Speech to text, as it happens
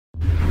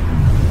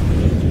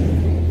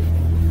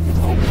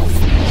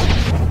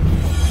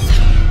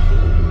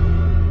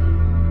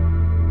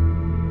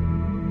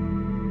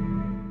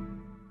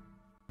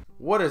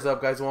What is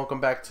up, guys, and welcome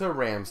back to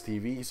Rams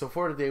TV. So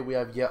for today we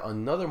have yet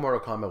another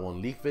Mortal Kombat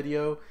 1 leak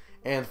video,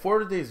 and for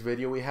today's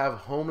video we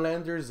have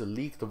Homelander's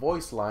leaked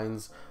voice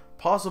lines,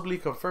 possibly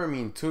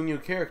confirming 2 new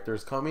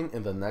characters coming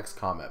in the next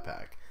Kombat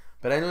pack.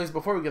 But anyways,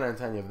 before we get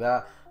into any of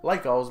that,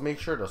 like always, make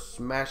sure to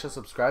smash the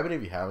subscribe button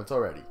if you haven't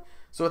already.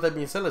 So with that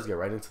being said, let's get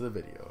right into the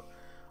video.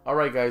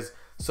 Alright guys,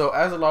 so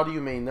as a lot of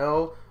you may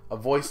know,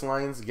 voice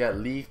lines get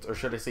leaked, or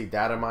should I say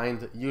data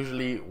mined,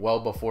 usually well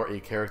before a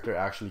character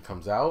actually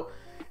comes out.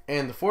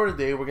 And for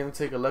today, we're going to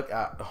take a look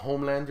at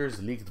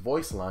Homelander's leaked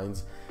voice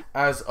lines,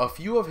 as a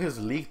few of his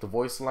leaked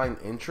voice line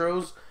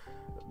intros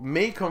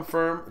may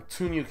confirm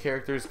 2 new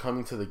characters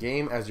coming to the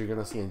game, as you're going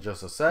to see in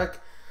just a sec.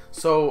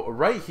 So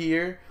right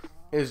here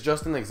is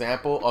just an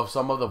example of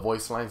some of the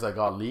voice lines that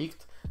got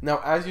leaked.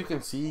 Now, as you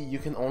can see, you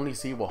can only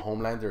see what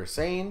Homelander is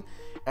saying,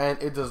 and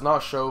it does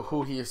not show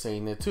who he is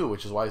saying it to,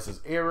 which is why it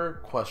says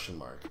error ?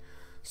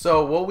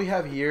 So what we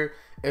have here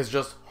is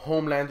just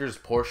Homelander's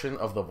portion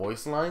of the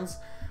voice lines.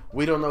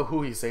 We don't know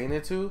who he's saying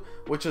it to,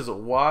 which is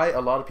why a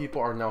lot of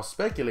people are now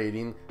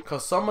speculating,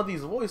 because some of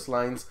these voice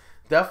lines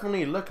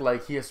definitely look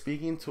like he is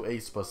speaking to a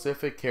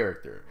specific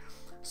character.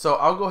 So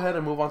I'll go ahead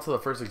and move on to the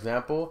first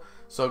example.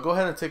 So go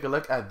ahead and take a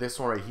look at this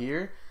one right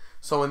here.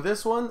 So in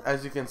this one,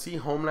 as you can see,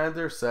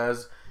 Homelander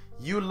says,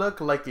 "You look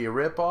like a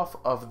ripoff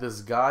of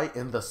this guy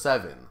in The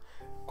 7.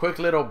 Quick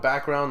little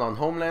background on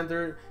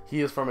Homelander.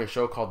 He is from a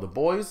show called The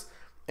Boys,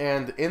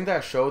 and in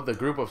that show, the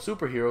group of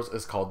superheroes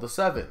is called The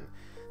 7.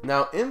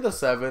 Now, in The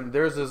 7,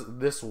 there's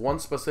this one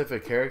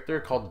specific character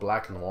called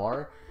Black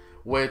Noir,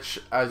 which,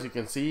 as you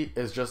can see,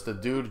 is just a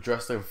dude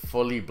dressed in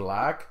fully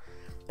black.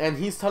 And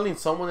he's telling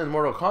someone in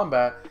Mortal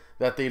Kombat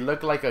that they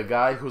look like a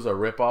guy who's a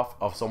ripoff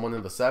of someone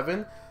in The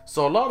 7.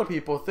 So a lot of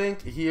people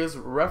think he is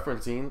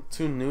referencing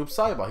to Noob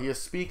Saibot. He is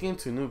speaking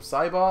to Noob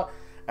Saibot,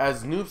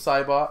 as Noob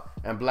Saibot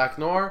and Black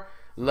Noir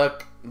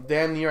look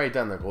damn near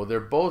identical. They're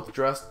both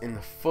dressed in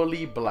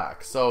fully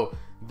black. So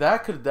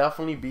that could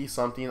definitely be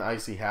something I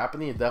see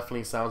happening. It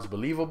definitely sounds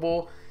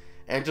believable.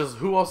 And just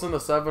who else in The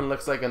 7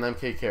 looks like an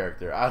MK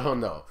character? I don't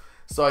know.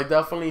 So I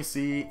definitely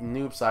see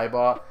Noob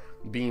Saibot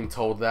being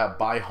told that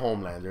by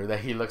Homelander,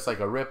 that he looks like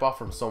a ripoff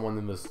from someone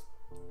in this,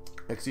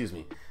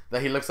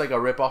 that he looks like a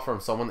ripoff from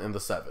someone in The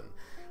 7.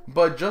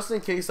 But just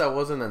in case that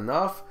wasn't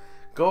enough,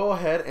 go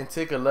ahead and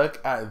take a look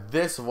at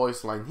this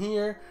voice line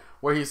here,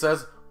 where he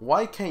says,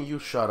 "Why can't you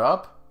shut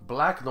up?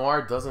 Black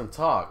Noir doesn't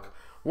talk."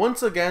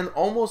 Once again,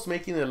 almost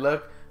making it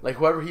look like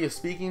whoever he is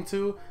speaking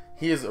to,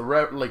 he is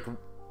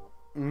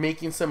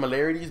making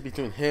similarities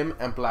between him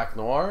and Black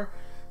Noir.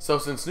 So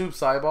since Noob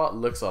Saibot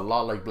looks a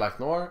lot like Black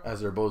Noir, as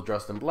they're both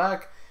dressed in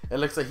black, it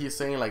looks like he's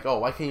saying like, "Oh,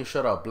 why can't you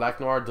shut up? Black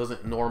Noir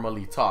doesn't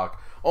normally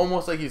talk."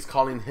 Almost like he's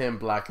calling him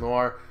Black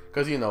Noir,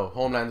 because, you know,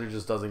 Homelander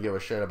just doesn't give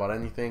a shit about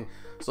anything.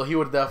 So he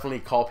would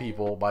definitely call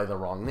people by the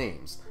wrong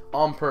names,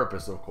 on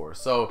purpose, of course.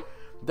 So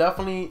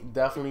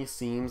definitely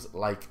seems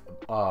like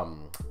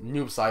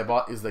Noob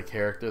Saibot is the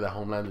character that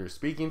Homelander is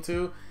speaking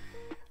to.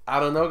 I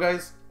don't know,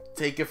 guys.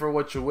 Take it for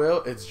what you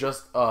will. It's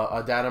just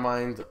a data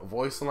mined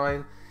voice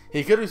line.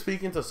 He could be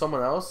speaking to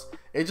someone else.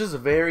 It just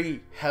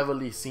very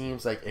heavily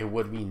seems like it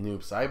would be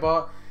Noob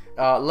Saibot.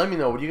 Let me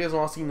know, would you guys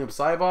want to see Noob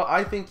Saibot?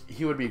 I think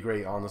he would be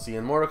great, honestly.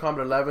 In Mortal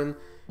Kombat 11,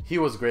 he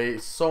was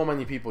great. So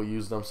many people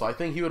used him, so I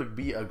think he would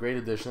be a great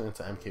addition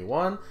into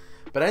MK1.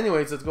 But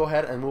anyways, let's go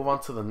ahead and move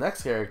on to the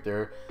next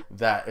character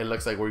that it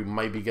looks like we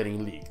might be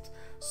getting leaked.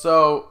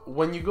 So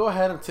when you go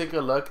ahead and take a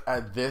look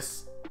at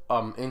this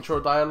intro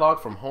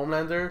dialogue from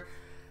Homelander,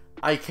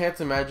 I can't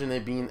imagine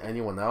it being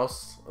anyone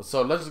else.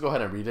 So let's just go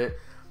ahead and read it.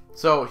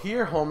 So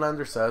here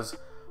Homelander says,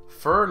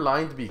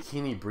 "Fur-lined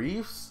bikini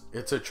briefs,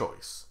 it's a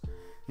choice."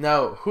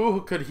 Now,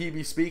 who could he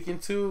be speaking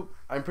to?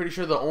 I'm pretty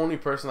sure the only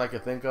person I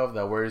could think of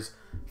that wears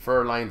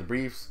fur-lined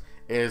briefs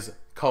is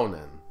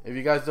Conan. If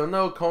you guys don't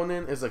know,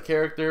 Conan is a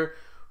character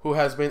who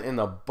has been in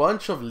a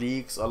bunch of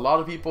leaks. A lot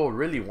of people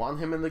really want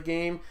him in the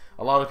game.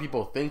 A lot of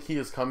people think he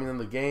is coming in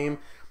the game.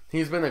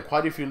 He's been in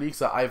quite a few leaks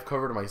that I've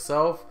covered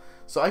myself.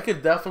 So I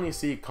could definitely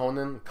see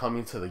Conan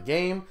coming to the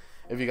game.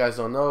 If you guys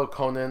don't know,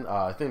 Conan,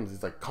 I think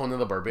it's like Conan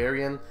the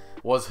Barbarian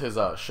was his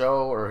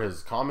show or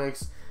his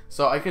comics.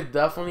 So I could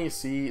definitely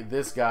see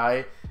this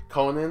guy,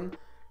 Conan,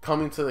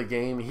 coming to the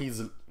game.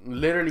 He's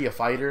literally a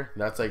fighter.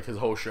 That's like his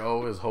whole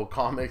show, his whole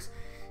comics.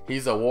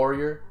 He's a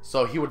warrior,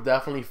 so he would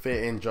definitely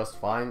fit in just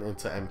fine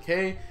into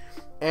MK.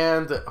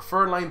 And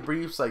fur-lined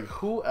briefs, like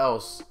who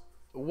else?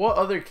 What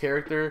other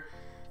character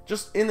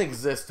just in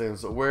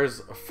existence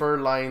wears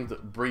fur-lined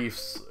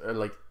briefs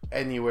like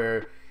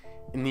anywhere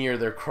near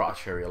their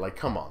crotch area? Like,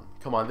 come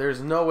on.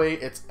 There's no way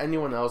it's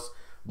anyone else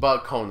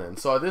but Conan.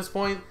 So at this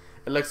point,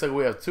 it looks like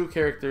we have 2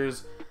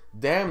 characters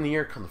damn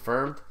near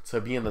confirmed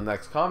to be in the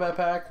next Kombat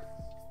pack: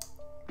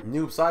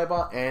 Noob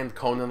Saibot and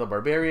Conan the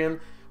Barbarian,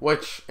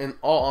 which in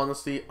all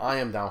honesty I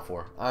am down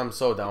for. I'm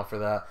so down for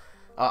that.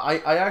 I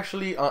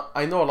actually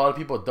I know a lot of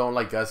people don't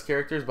like guest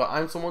characters, but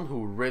I'm someone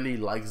who really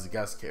likes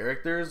guest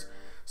characters,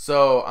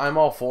 so I'm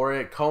all for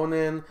it.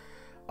 Conan,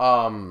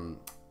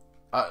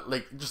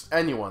 like just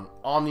anyone.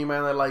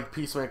 Omni-Man I like,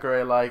 Peacemaker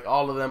I like,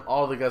 all of them,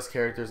 all the guest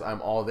characters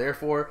I'm all there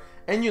for.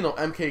 And you know,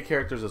 MK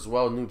characters as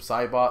well. Noob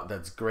Saibot,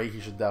 that's great, he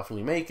should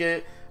definitely make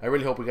it. I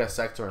really hope we get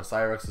Sector and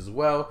Cyrex as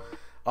well.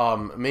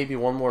 Maybe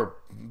one more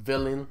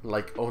villain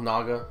like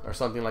Onaga or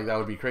something like that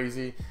would be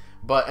crazy.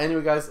 But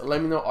anyway guys,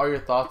 let me know all your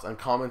thoughts and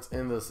comments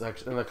in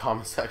the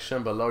comment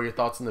section below. Your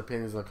thoughts and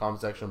opinions in the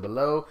comment section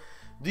below.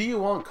 Do you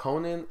want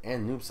Conan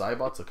and Noob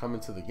Saibot to come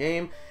into the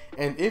game?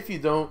 And if you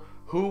don't,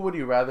 who would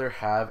you rather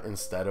have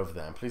instead of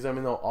them? Please let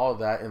me know all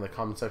that in the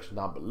comment section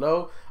down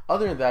below.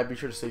 Other than that, be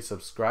sure to stay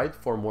subscribed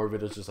for more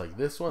videos just like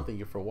this one. Thank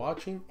you for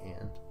watching,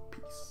 and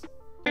peace.